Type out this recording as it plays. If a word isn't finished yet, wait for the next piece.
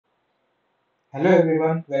Hello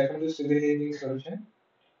everyone, welcome to Civil Engineering Solution.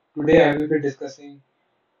 Today I will be discussing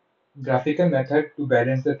graphical method to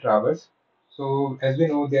balance the traverse. So as we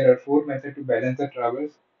know, there are four methods to balance the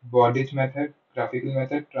traverse: bondage method, graphical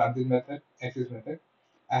method, transit method, axis method.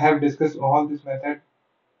 I have discussed all these methods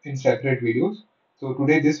in separate videos. So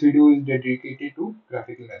today this video is dedicated to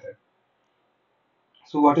graphical method.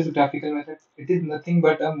 So what is graphical method? It is nothing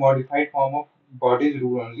but a modified form of bondage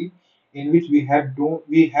rule only, in which we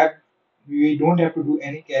don't have to do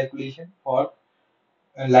any calculation for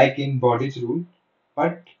like in Body's rule,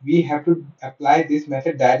 but we have to apply this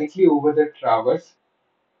method directly over the traverse.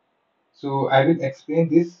 So I will explain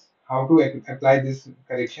this how to apply this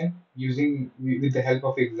correction using with the help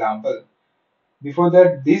of example. Before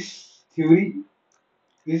that, this theory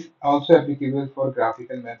is also applicable for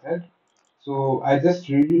graphical method. So I just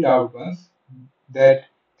read it out once that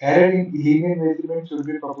error in linear measurement should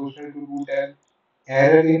be proportional to root L.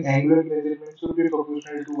 Error in angular measurement should be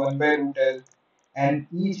proportional to 1 by root L, and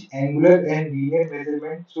each angular and linear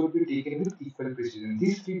measurement should be taken with equal precision.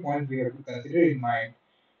 These 3 points we have to consider in mind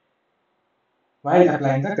while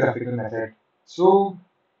applying the graphical method. So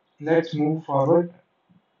let's move forward.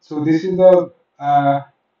 So this is the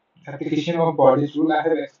application of Body's rule. I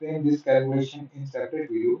have explained this calculation in separate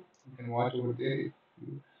video. You can watch over there.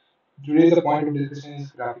 Today the point of discussion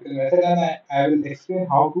is graphical method, and I will explain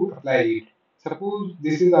how to apply it. Suppose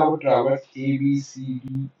this is our traverse A, B, C,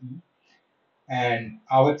 D, E, and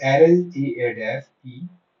our arrow is A dash E,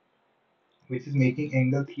 which is making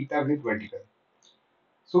angle theta with vertical.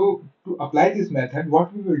 So to apply this method,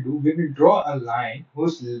 what we will do, we will draw a line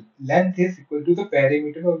whose length is equal to the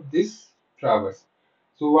perimeter of this traverse.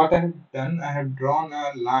 So what I have done, I have drawn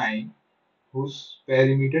a line whose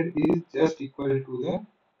perimeter is just equal to the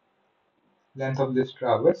length of this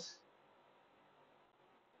traverse,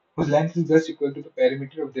 whose length is just equal to the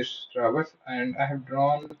perimeter of this traverse, and I have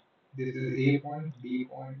drawn this is A point, B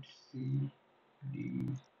point, C, D,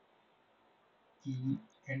 E,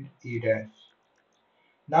 and A dash.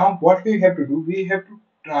 Now, what we have to do, we have to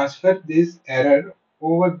transfer this error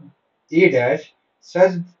over A dash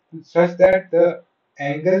such that the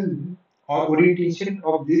angle or orientation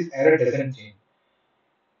of this error doesn't change.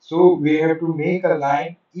 So we have to make a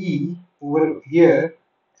line E over here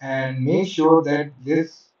and make sure that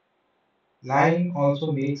this line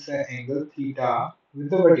also makes an angle theta with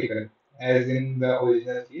the vertical as in the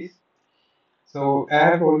original case. So I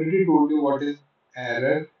have already told you what is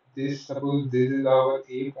error. This suppose this is our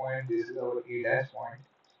A point, this is our A dash point,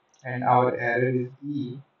 and our error is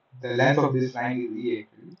E. The length of this line is E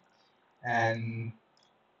actually, and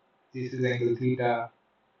this is angle theta.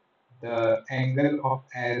 The angle of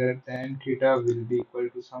error tan theta will be equal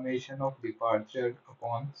to summation of departure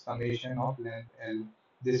upon summation of length L.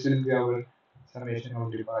 This will be our summation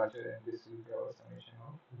of departure, and this will be our summation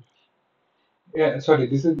of, yeah, sorry,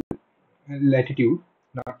 this is latitude,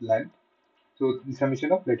 not length. So the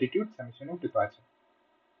summation of latitude, summation of departure.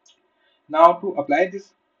 Now to apply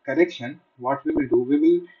this correction, what we will do, we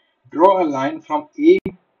will draw a line from A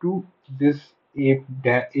to this A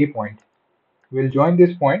point. We'll join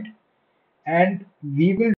this point, and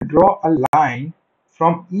we will draw a line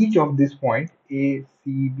from each of this point A,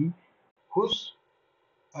 C, B, whose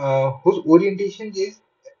whose orientation is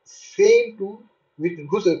same to with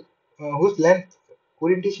whose length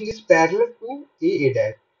orientation is parallel to A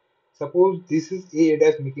dash. Suppose this is A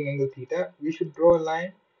dash making angle theta. We should draw a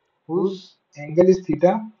line whose angle is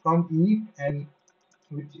theta from E and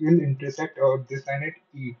which will intersect this line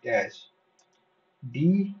at E dash.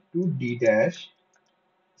 D to D dash,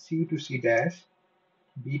 C to C dash,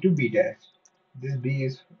 B to B dash. This B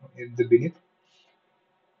is the beneath.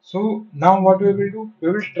 So now what we will do?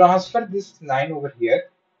 We will transfer this line over here.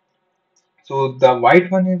 So the white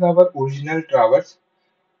one is our original traverse,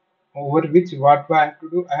 over which what I have to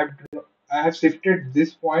do? I have shifted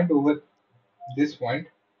this point over this point,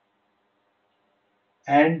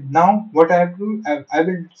 and now what I have to do? I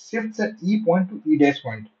will shift the E point to E dash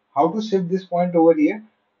point. How to shift this point over here?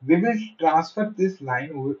 We will transfer this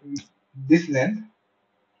line over this length.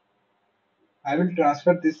 I will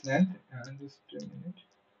transfer this length. Just a minute.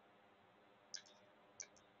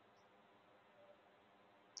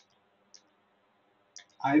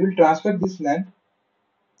 I will transfer this length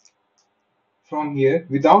from here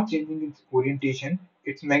without changing its orientation.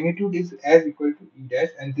 Its magnitude is as equal to E dash,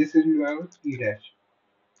 and this is our E dash,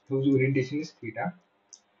 whose orientation is theta.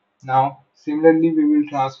 Now, similarly, we will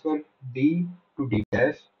transfer D to D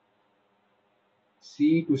dash,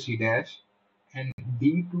 C to C dash, and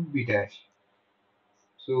D to B dash.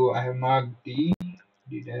 So I have marked D,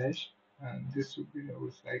 D dash, and this should be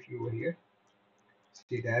over slightly over here,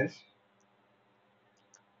 C dash,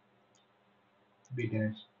 B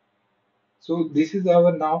dash. So this is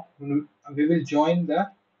our now. We will join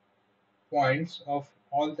the points of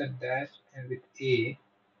all the dash and with A,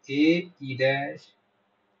 E dash,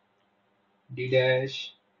 D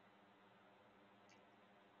dash,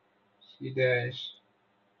 C dash,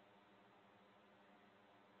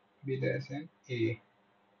 B dash, and A.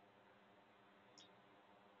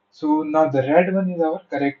 So now the red one is our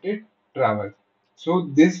corrected travel. So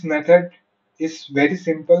this method is very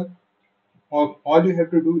simple. All you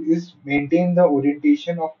have to do is maintain the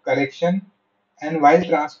orientation of correction, and while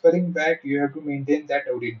transferring back, you have to maintain that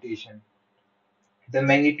orientation. The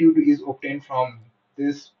magnitude is obtained from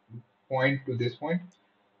this point to this point.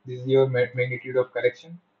 This is your magnitude of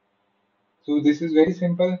correction. So this is very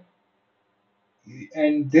simple,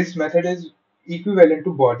 and this method is equivalent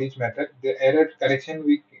to Bodice method. The error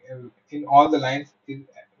correction in all the lines is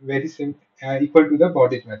very equal to the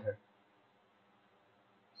Bodice method.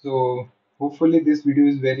 So hopefully this video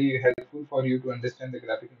is very helpful for you to understand the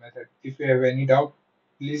graphical method. If you have any doubt,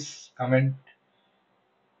 please comment,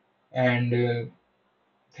 and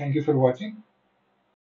thank you for watching.